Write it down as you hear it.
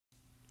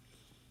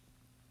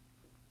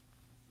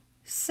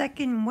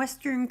second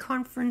Western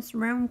Conference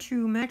Round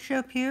 2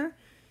 matchup here.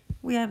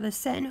 We have the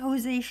San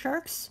Jose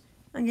Sharks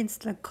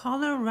against the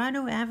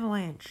Colorado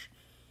Avalanche.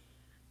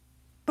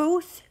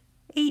 Both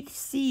 8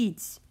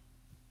 seeds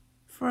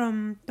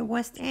from the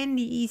West and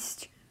the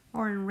East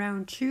are in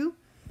Round 2.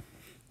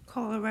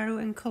 Colorado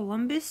and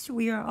Columbus.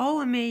 We are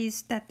all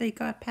amazed that they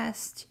got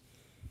past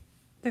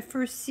the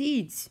first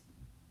seeds.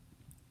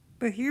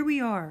 But here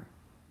we are.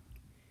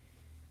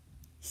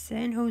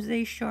 San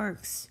Jose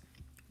Sharks.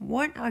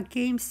 What a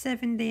Game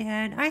 7 they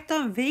had. I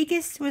thought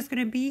Vegas was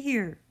going to be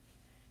here.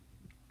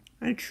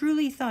 I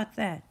truly thought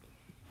that.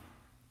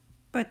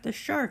 But the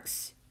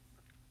Sharks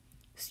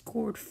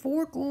scored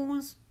 4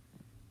 goals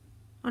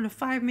on a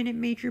 5-minute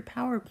major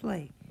power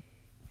play.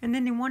 And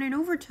then they won in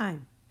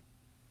overtime.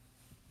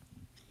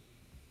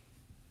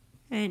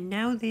 And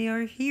now they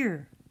are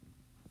here.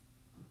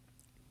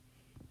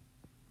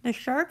 The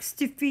Sharks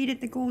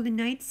defeated the Golden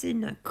Knights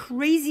in a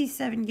crazy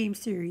 7-game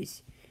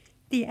series.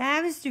 The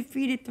Avs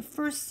defeated the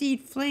first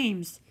seed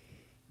Flames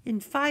in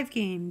 5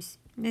 games,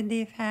 and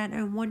they've had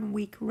a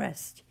 1-week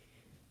rest.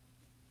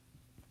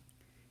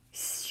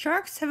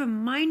 Sharks have a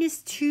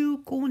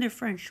 -2 goal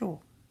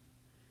differential.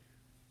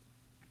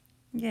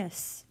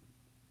 Yes.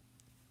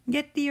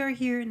 Yet they are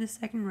here in the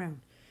second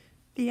round.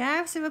 The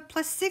Avs have a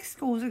 +6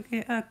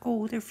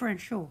 goal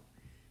differential.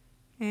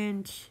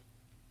 And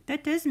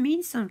that does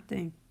mean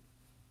something.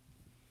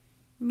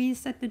 It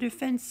means that the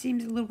defense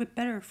seems a little bit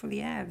better for the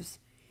Avs.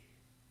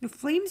 The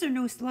Flames are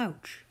no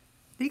slouch.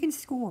 They can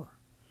score.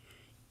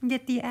 And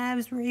yet the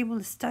Avs were able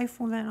to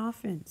stifle that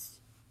offense.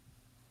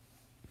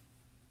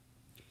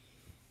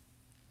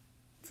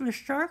 For the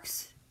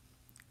Sharks,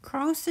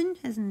 Carlson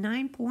has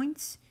 9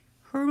 points.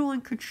 Hurdle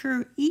and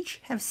Couture each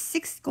have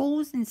 6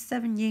 goals in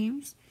 7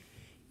 games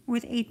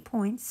with 8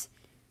 points.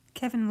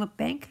 Kevin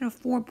LeBanc had a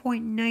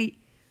 4-point night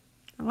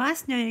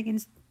last night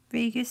against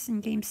Vegas in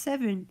Game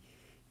 7.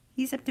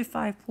 He's up to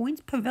 5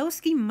 points.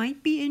 Pavelski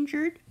might be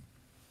injured.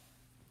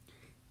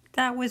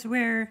 That was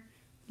where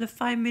the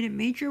 5-minute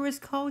major was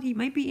called. He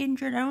might be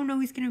injured. I don't know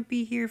if he's going to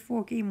be here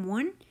for Game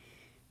 1.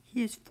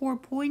 He has 4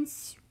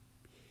 points.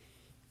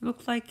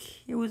 Looked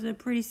like it was a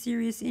pretty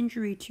serious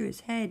injury to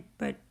his head,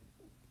 but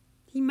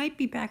he might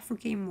be back for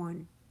Game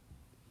 1.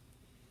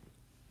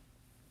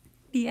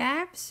 The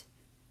Avs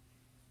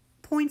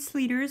points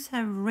leaders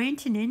have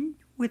Rantanen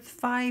with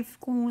 5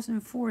 goals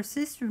and 4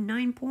 assists for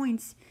 9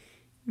 points.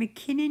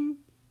 McKinnon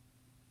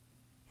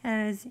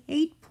has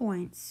 8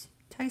 points.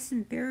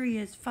 Tyson Barrie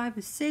has 5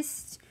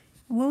 assists.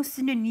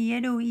 Wilson and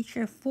Nieto each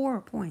have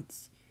 4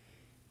 points.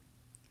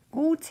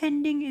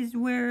 Goaltending is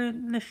where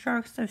the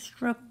Sharks have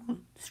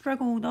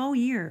struggled all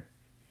year.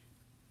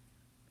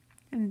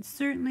 And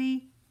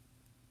certainly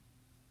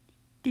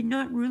did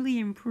not really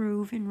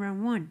improve in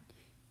round 1.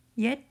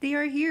 Yet they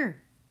are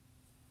here.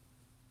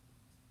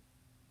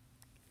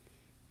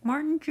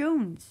 Martin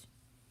Jones.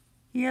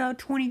 He allowed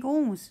 20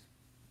 goals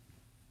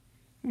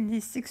in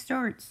his 6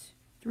 starts.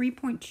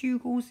 3.2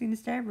 goals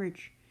against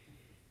average.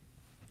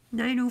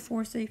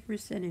 .904 save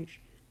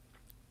percentage.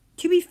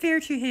 To be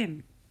fair to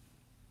him,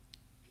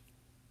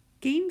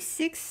 Game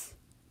 6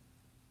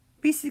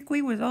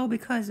 basically was all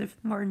because of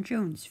Martin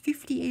Jones.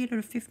 58 out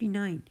of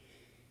 59.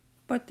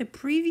 But the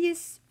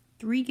previous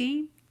 3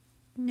 games...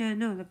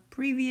 the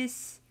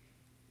previous...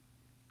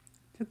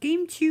 So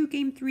Game 2,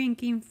 Game 3, and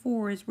Game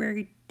 4 is where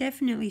he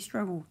definitely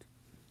struggled.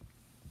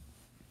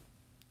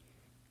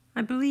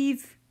 I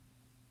believe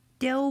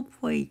Dell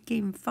played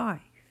Game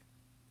 5.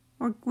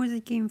 Or was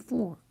it Game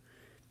 4?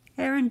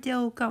 Aaron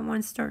Dell got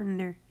 1 start in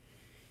there.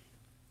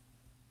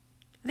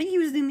 I think he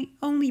was the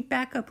only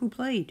backup who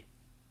played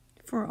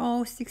for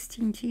all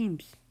 16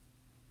 teams.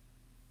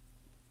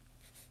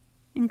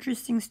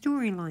 Interesting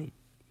storyline.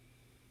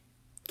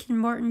 Can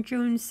Martin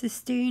Jones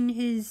sustain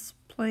his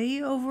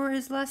play over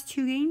his last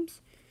 2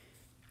 games?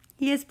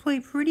 He has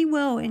played pretty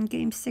well in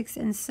Game 6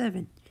 and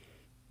 7.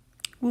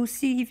 We'll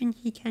see if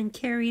he can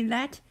carry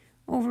that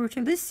over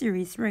to this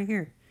series right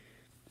here.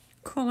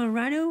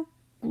 Colorado,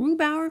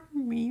 Grubauer,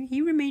 he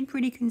remained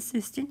pretty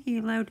consistent. He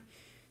allowed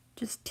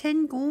just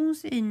 10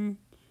 goals in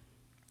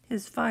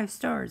his 5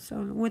 starts,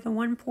 so with a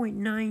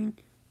 1.9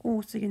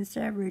 goals against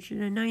average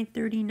and a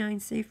 .939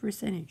 save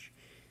percentage.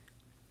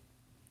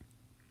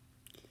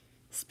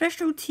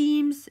 Special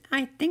teams,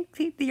 I think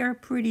they are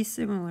pretty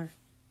similar.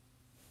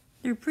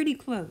 They're pretty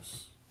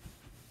close.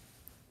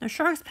 The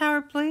Sharks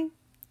power play,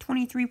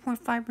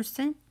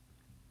 23.5%.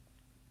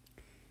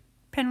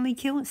 Penalty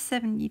kill at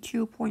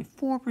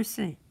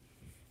 72.4%.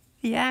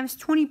 The Avs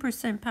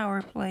 20%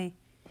 power play,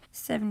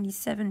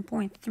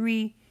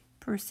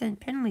 77.3%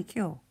 penalty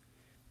kill.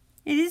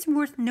 It is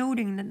worth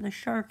noting that the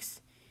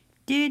Sharks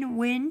did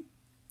win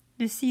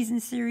the season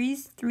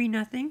series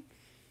 3-0.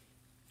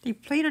 They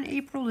played on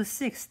April the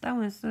 6th. That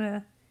was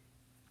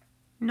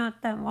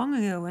not that long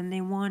ago, and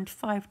they won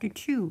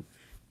 5-2.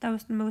 That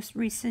was the most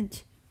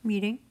recent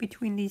meeting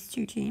between these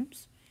 2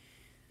 teams.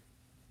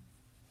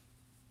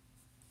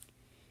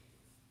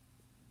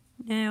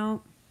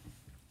 Now,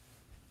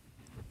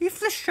 if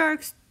the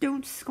Sharks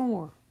don't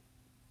score,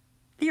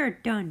 they are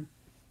done.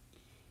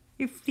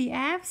 if the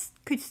Avs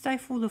could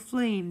stifle the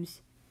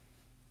Flames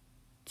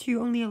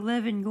to only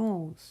 11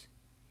 goals,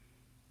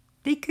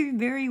 they could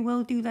very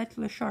well do that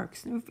to the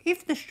Sharks.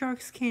 If the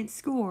Sharks can't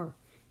score,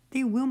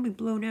 they will be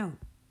blown out.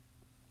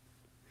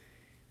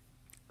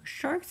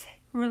 Sharks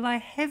rely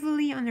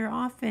heavily on their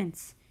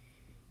offense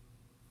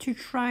to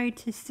try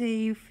to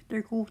save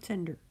their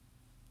goaltender.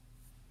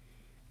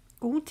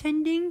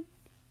 Goaltending,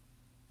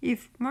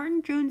 if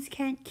Martin Jones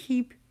can't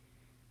keep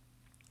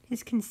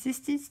his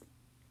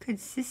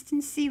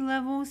consistency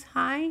levels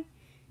high,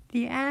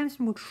 the Avs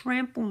will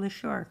trample the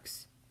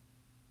Sharks.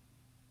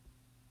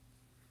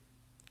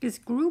 Because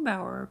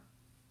Grubauer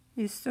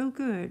is so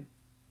good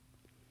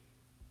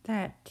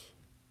that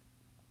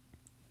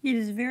it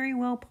is very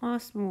well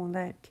possible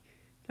that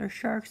the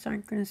Sharks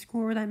aren't going to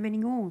score that many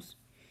goals.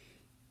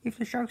 If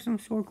the Sharks don't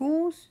score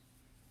goals,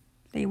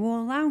 they will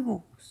allow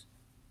goals.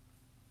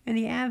 And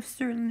the Avs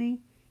certainly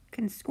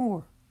can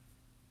score.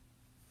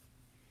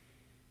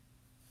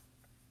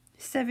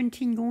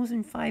 17 goals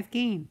in 5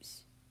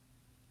 games.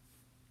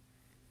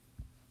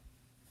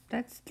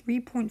 That's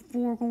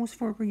 3.4 goals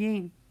for per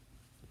game.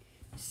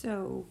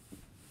 So,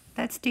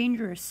 that's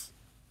dangerous.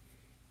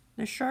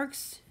 The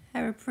Sharks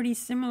have a pretty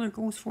similar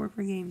goals for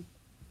per game.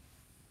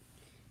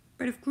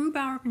 But if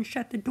Grubauer can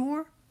shut the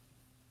door,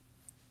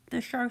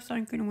 the Sharks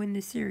aren't going to win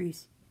this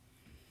series.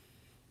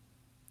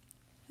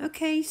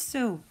 Okay,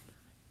 so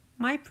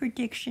my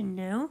prediction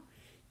now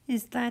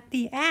is that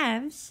the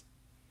Avs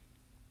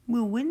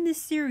will win this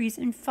series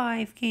in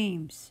 5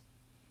 games.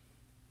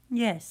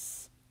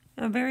 Yes,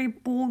 a very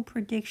bold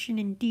prediction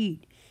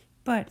indeed.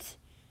 But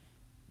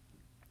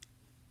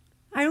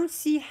I don't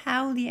see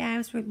how the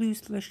Avs would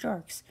lose to the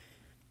Sharks.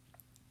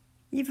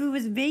 If it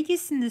was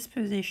Vegas in this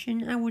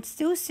position, I would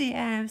still say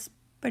Avs,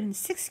 but in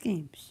 6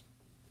 games.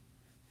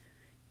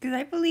 Because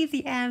I believe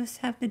the Avs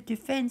have the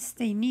defense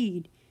they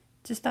need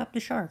to stop the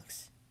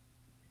Sharks.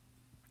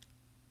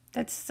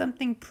 That's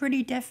something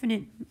pretty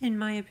definite in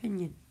my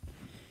opinion.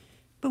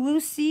 But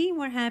we'll see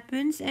what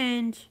happens,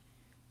 and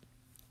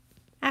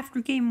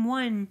after game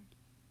 1,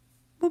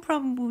 we'll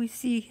probably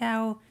see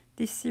how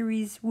this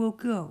series will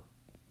go.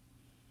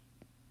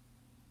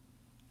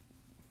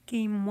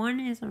 Game 1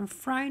 is on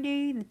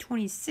Friday, the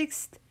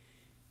 26th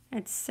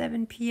at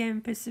 7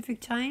 p.m.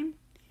 Pacific Time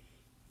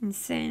in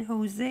San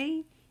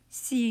Jose.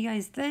 See you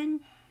guys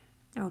then.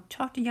 I'll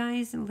talk to you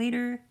guys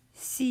later.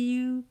 See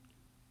you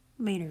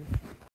later.